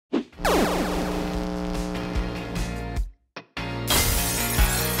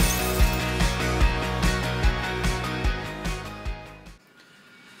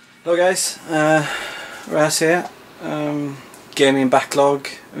Hello guys, Raz here, gaming Backlog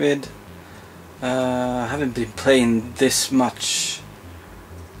vid. I haven't been playing this much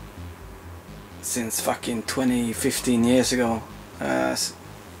since fucking 15 years ago. The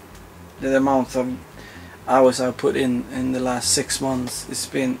amount of hours I've put in the last 6 months, it's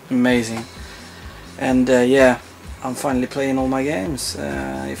been amazing. And yeah, I'm finally playing all my games.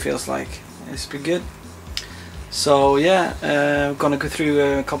 It feels like it's been good. So yeah, I'm gonna go through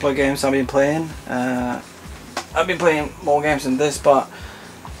a couple of games I've been playing. I've been playing more games than this, but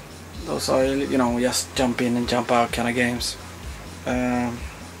those are, you know, just jump in and jump out kind of games.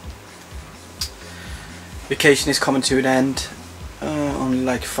 Vacation is coming to an end. Only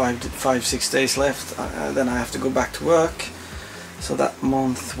like 5-6 days left. Then I have to go back to work. So that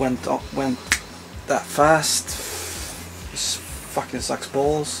month went that fast. It fucking sucks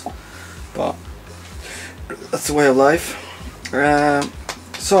balls, but that's the way of life.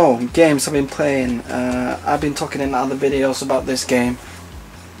 So games I've been playing. I've been talking in other videos about this game,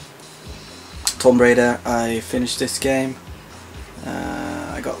 Tomb Raider. I finished this game.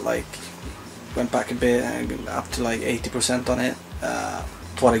 I got went back a bit, up to like 80% on it.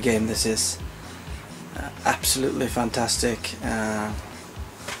 What a game this is. Absolutely fantastic. I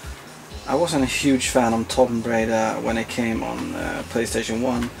wasn't a huge fan of Tomb Raider when it came on PlayStation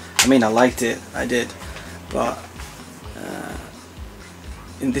 1. I mean, I liked it, I did. But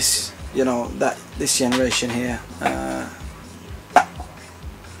in this, you know, this generation here,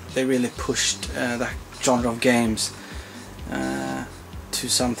 they really pushed that genre of games to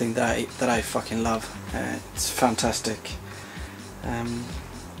something that I fucking love. It's fantastic.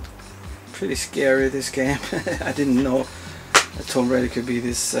 Pretty scary, this game. I didn't know that Tomb Raider could be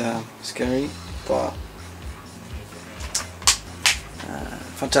this scary, but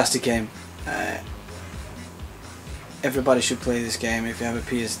fantastic game. Everybody should play this game if you have a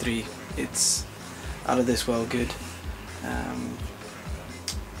PS3. It's out of this world good.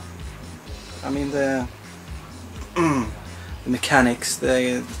 I mean, the mechanics,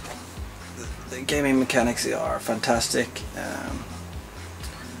 the gaming mechanics are fantastic. I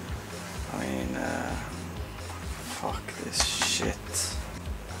mean, fuck this shit.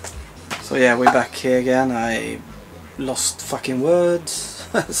 So yeah, we're back here again. I lost fucking words,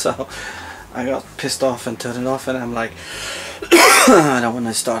 so I got pissed off and turned it off, and I'm like, I don't want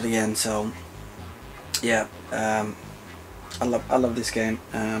to start again. So yeah, I love this game.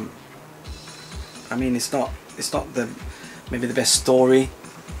 I mean, it's not maybe the best story,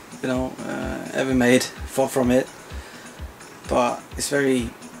 you know, ever made. Far from it, but it's very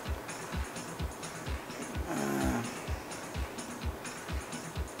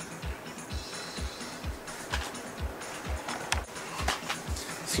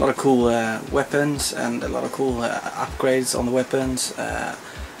it's a lot of cool weapons and a lot of cool upgrades on the weapons. I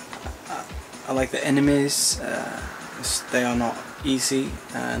like the enemies. They are not easy,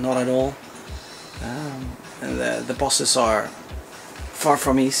 not at all. And the bosses are far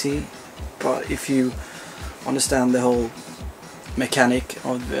from easy, but if you understand the whole mechanic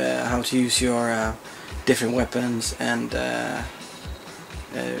of how to use your different weapons and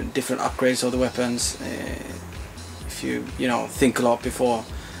different upgrades of the weapons, if you know, think a lot before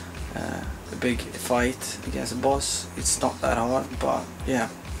a big fight against a boss, it's not that hard. But yeah,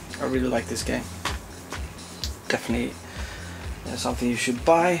 I really like this game. Definitely something you should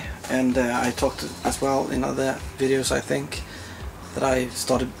buy. And I talked as well in other videos, I think, that I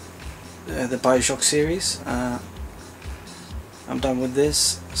started the Bioshock series. I'm done with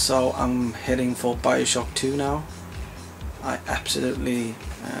this, so I'm heading for Bioshock 2 now. I absolutely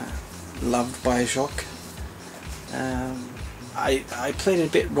loved Bioshock. I played it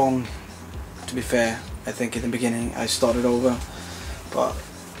a bit wrong, to be fair. I think in the beginning I started over, but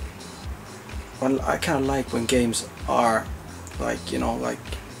I kind of like when games are like, you know, like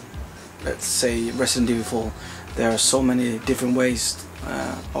let's say Resident Evil. There are so many different ways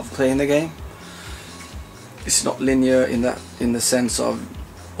of playing the game. It's not linear in the sense of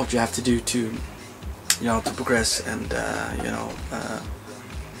what you have to do to, you know, to progress and you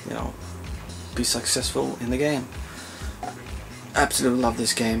know, be successful in the game. Absolutely love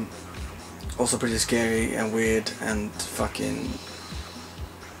this game. Also pretty scary and weird and fucking,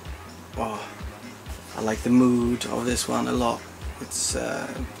 wow. I like the mood of this one a lot. It's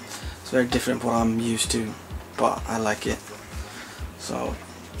very different from what I'm used to, but I like it. So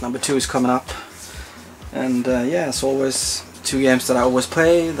number 2 is coming up, and yeah, as always, 2 games that I always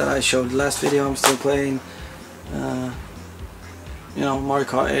play, that I showed last video I'm still playing. You know, Mario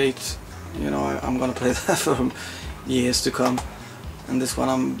Kart 8, you know, I'm gonna play that for years to come, and this one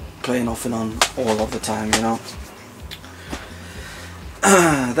I'm playing off and on all of the time, you know.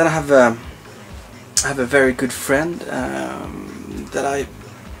 then I have a very good friend that I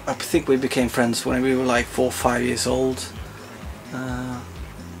think we became friends when we were like 4 or 5 years old,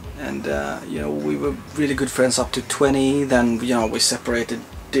 and you know, we were really good friends up to 20. Then, you know, we separated,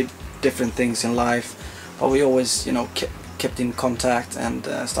 did different things in life, but we always, you know, kept in contact and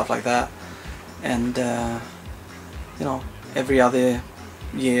stuff like that. And you know, every other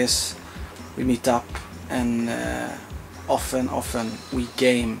years we meet up, and often we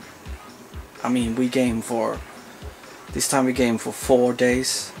game. I mean, we game for, this time we game for 4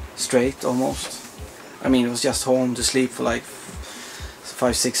 days straight almost. I mean, it was just home to sleep for like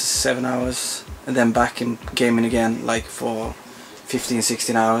 5, 6, 7 hours, and then back in gaming again like for 15,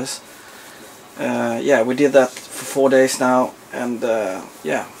 16 hours. Yeah, we did that for 4 days now, and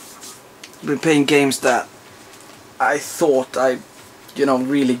yeah, been playing games that I thought I, you know,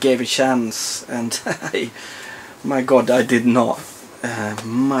 really gave a chance, and my God, I did not.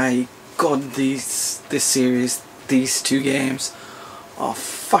 My God, this series, these 2 games are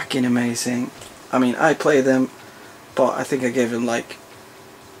fucking amazing. I mean, I played them, but I think I gave them like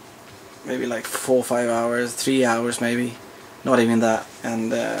maybe like 4 or 5 hours, 3 hours maybe, not even that.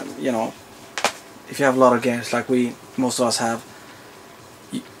 And you know, if you have a lot of games like most of us have,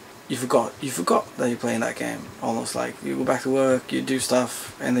 you forgot that you're playing that game. Almost like you go back to work, you do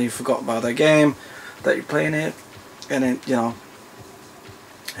stuff, and then you forgot about that game, that you're playing it, and then, you know,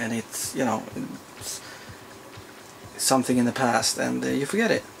 and it's, you know, it's something in the past, and you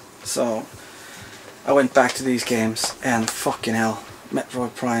forget it. So I went back to these games, and fucking hell,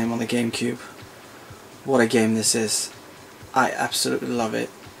 Metroid Prime on the GameCube, what a game this is. I absolutely love it.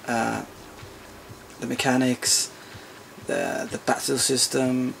 The mechanics, the battle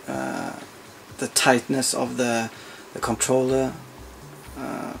system, the tightness of the controller,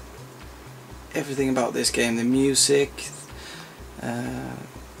 everything about this game, the music,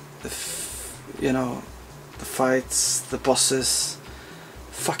 you know, the fights, the bosses,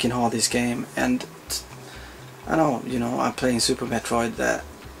 fucking hard this game. And I know, you know, I'm playing Super Metroid, that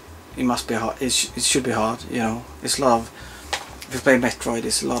it must be hard, it should be hard, you know. It's a lot of, if you play Metroid,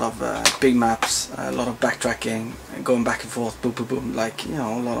 it's a lot of big maps, a lot of backtracking, and going back and forth, boom boom boom, like, you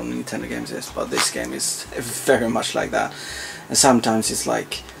know, a lot of Nintendo games is, but this game is very much like that. And sometimes it's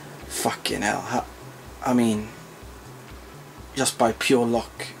like, fucking hell, I mean, just by pure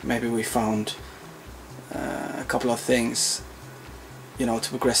luck, maybe we found a couple of things, you know, to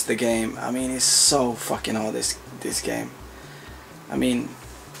progress the game. I mean, it's so fucking hard, this game. I mean,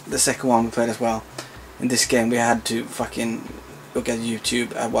 the second one we played as well, in this game we had to fucking look at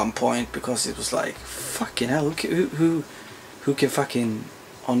YouTube at one point, because it was like, fucking hell, who can fucking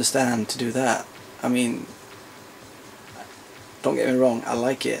understand to do that? I mean, don't get me wrong, I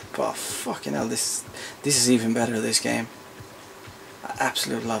like it, but fucking hell, this is even better, this game. I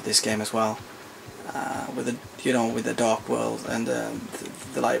absolutely love this game as well. With the, you know, with the dark world and the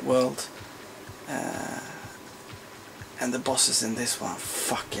light world, and the bosses in this one,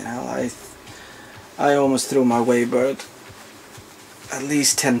 fucking hell, I almost threw my Waybird at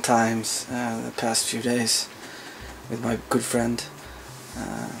least 10 times the past few days with my good friend.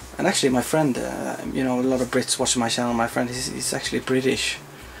 And actually my friend, you know, a lot of Brits watching my channel, my friend, he's actually British,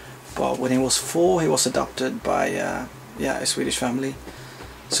 but when he was 4 he was adopted by yeah, a Swedish family.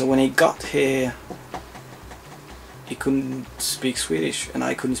 So when he got here, he couldn't speak Swedish and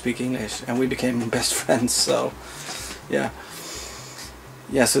I couldn't speak English, and we became best friends. So yeah,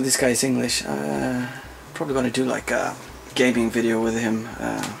 so this guy is English. Probably gonna do like a gaming video with him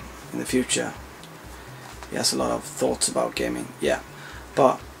in the future. He has a lot of thoughts about gaming. Yeah,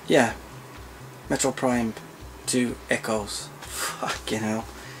 but yeah, Metroid Prime 2 Echoes, fucking hell.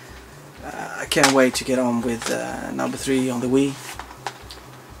 I can't wait to get on with number 3 on the Wii,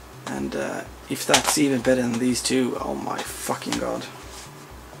 and if that's even better than these 2, oh my fucking God,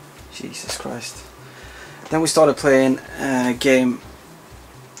 Jesus Christ. Then we started playing a game,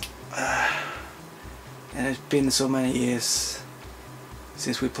 and it's been so many years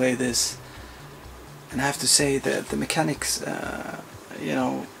since we played this, and I have to say that the mechanics, you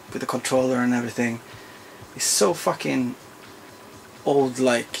know, with the controller and everything, is so fucking old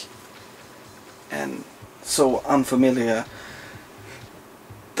like, and so unfamiliar,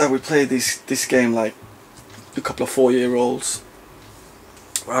 that we played this game like a couple of 4-year-olds.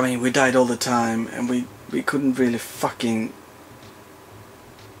 I mean, we died all the time, and we couldn't really fucking,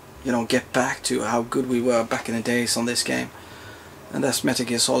 you know, get back to how good we were back in the days on this game. And that's Metal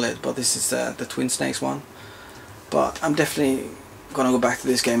Gear Solid, but this is the Twin Snakes one. But I'm definitely gonna go back to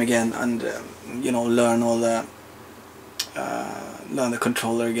this game again, and you know, learn all the learn the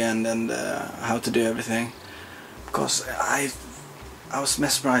controller again, and how to do everything, because I was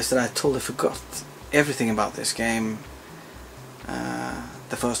mesmerized that I totally forgot everything about this game,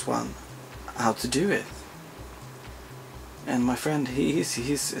 the first one, how to do it. And my friend, he's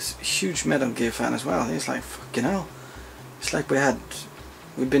a huge Metal Gear fan as well. He's like, fucking hell, it's like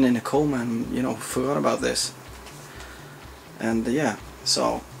we've been in a coma and, you know, forgot about this. And yeah,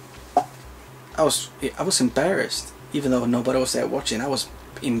 so I was embarrassed, even though nobody was there watching. I was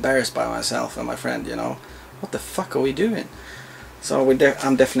embarrassed by myself and my friend, you know, what the fuck are we doing? So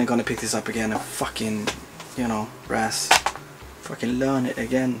I'm definitely gonna pick this up again and fucking, you know, fucking learn it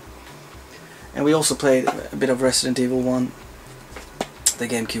again. And we also played a bit of Resident Evil 1, the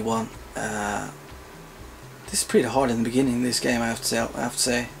GameCube one. This is pretty hard in the beginning, this game, I have to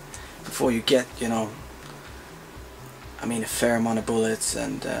say, before you get, you know, I mean, a fair amount of bullets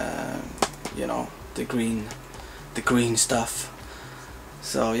and you know, the green stuff.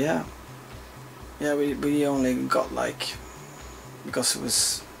 So yeah, we only got, like, because it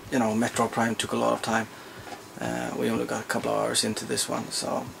was, you know, Metro Prime took a lot of time. We only got a couple of hours into this one,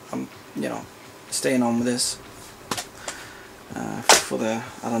 so I'm, you know, staying on with this for the,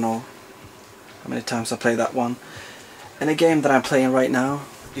 I don't know how many times I played that one. And a game that I'm playing right now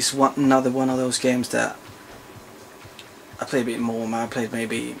is another one of those games that I played a bit more. I played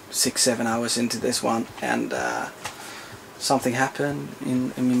maybe 6-7 hours into this one, and something happened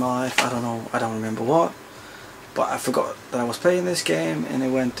in my life. I don't know, I don't remember what, but I forgot that I was playing this game, and it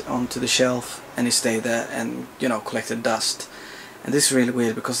went onto the shelf and it stayed there and, you know, collected dust. And this is really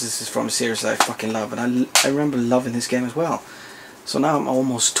weird because this is from a series I fucking love, and I remember loving this game as well. So now I'm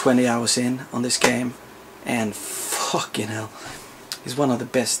almost 20 hours in on this game, and fucking hell, it's one of the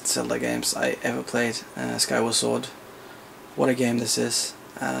best Zelda games I ever played. Skyward Sword, what a game this is.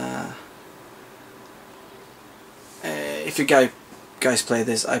 If you guys play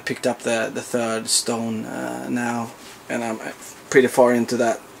this, I picked up the third stone now, and I'm pretty far into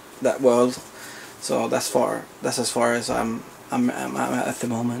that world. So that's as far as I'm at the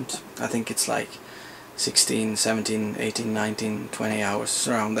moment. I think it's like 16, 17, 18, 19, 20 hours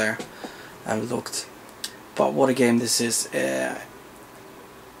around there. I haven't looked. But what a game this is. It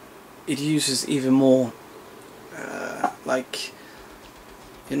uses even more like,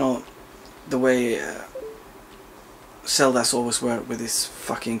 you know, the way Zelda's always worked with these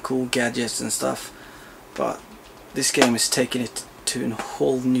fucking cool gadgets and stuff, but this game is taking it to a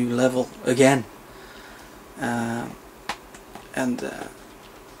whole new level again. And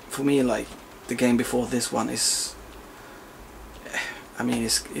for me, like, the game before this one is, I mean,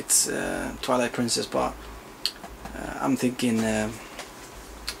 it's Twilight Princess, but I'm thinking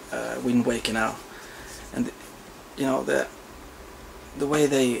Wind Waker now. And you know, the way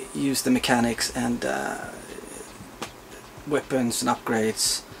they use the mechanics and weapons and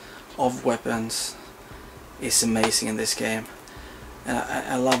upgrades of weapons is amazing in this game. And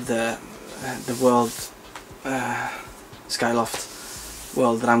I love the world, Skyloft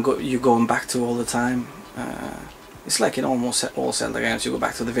world that you're going back to all the time. It's like in almost all Zelda games, you go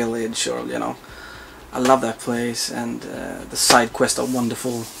back to the village, or, you know, I love that place. And the side quests are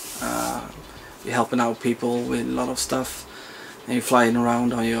wonderful. You're helping out people with a lot of stuff, and you're flying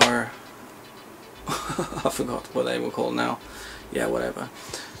around on your I forgot what they were called now. Yeah, whatever.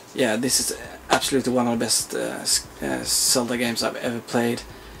 Yeah, this is absolutely one of the best Zelda games I've ever played.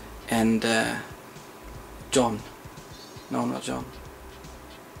 And John, no, not John.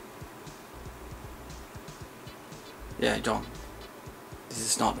 Yeah, John. This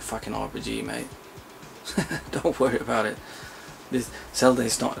is not a fucking RPG, mate. Don't worry about it. This Zelda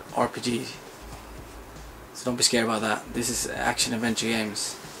is not RPG, so don't be scared about that. This is action adventure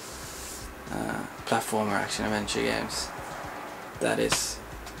games, platformer action adventure games. That is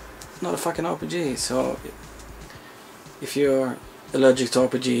not a fucking RPG. So if you're allergic to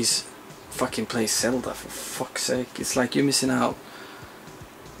RPGs, fucking play Zelda, for fuck's sake. It's like you're missing out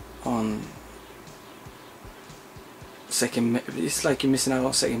on it's like you're missing out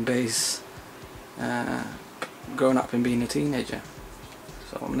on second base, growing up and being a teenager.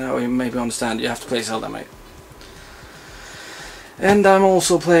 So now you maybe understand you have to play Zelda, mate. And I'm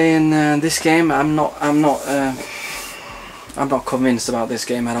also playing this game. I'm not convinced about this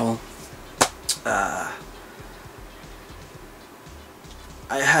game at all. I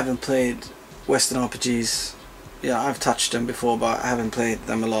haven't played Western RPGs. Yeah, I've touched them before, but I haven't played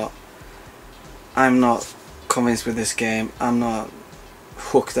them a lot. I'm not convinced with this game. I'm not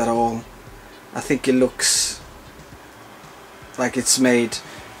hooked at all. I think it looks like it's made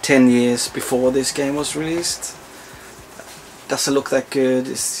 10 years before this game was released. Doesn't look that good.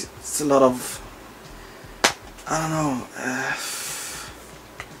 It's a lot of, I don't know,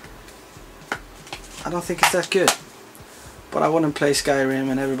 I don't think it's that good. but I wouldn't play Skyrim,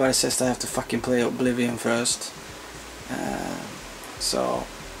 and everybody says I have to fucking play Oblivion first. So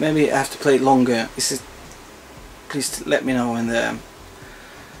maybe I have to play it longer. Please let me know in the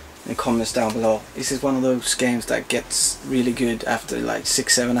comments down below. This is one of those games that gets really good after like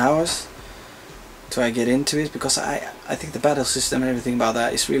 6-7 hours till I get into it, because I think the battle system and everything about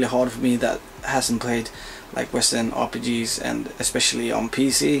that is really hard for me that hasn't played like Western RPGs, and especially on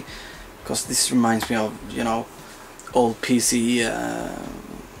PC, because this reminds me of, you know, old PC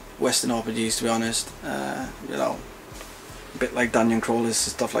Western RPGs, to be honest. You know, a bit like dungeon crawlers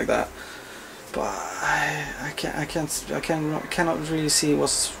and stuff like that. But I cannot really see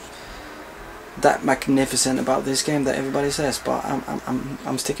what's that magnificent about this game that everybody says. But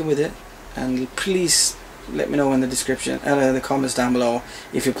I'm sticking with it, and please let me know in the description, the comments down below,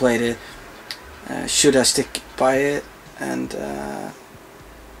 if you played it. Should I stick by it, and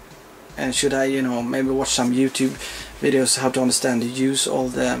should I, you know, maybe watch some YouTube videos how to understand the use all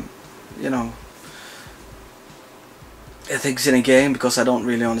the, you know, ethics in a game, because I don't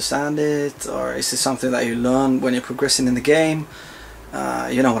really understand it? Or is it something that you learn when you're progressing in the game?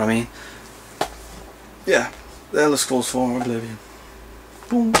 You know what I mean? Yeah, the Elder Scrolls 4 Oblivion.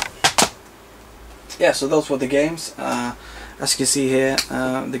 Boom. Yeah, so those were the games. As you can see here,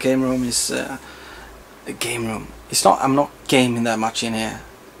 the game room is a game room. It's not. I'm not gaming that much in here.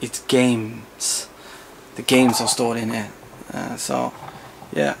 It's games. The games are stored in here. So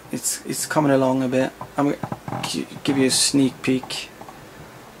yeah, it's coming along a bit. I'm gonna give you a sneak peek.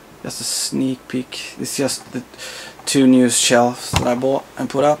 Just a sneak peek. It's just the 2 new shelves that I bought and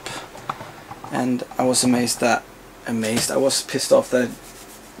put up, and I was amazed. I was pissed off that,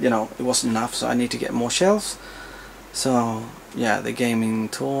 you know, it wasn't enough, so I need to get more shelves. So yeah, the gaming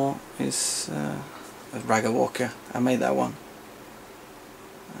tour is a Ragga Walker. I made that one.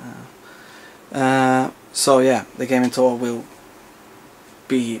 So yeah, the gaming tour will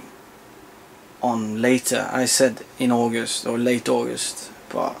be on later. I said in August or late August,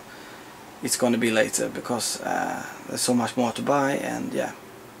 but it's gonna be later because there's so much more to buy, and yeah,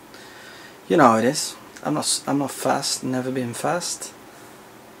 you know how it is. I'm not fast, never been fast,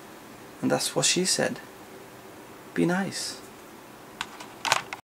 and that's what she said. Be nice.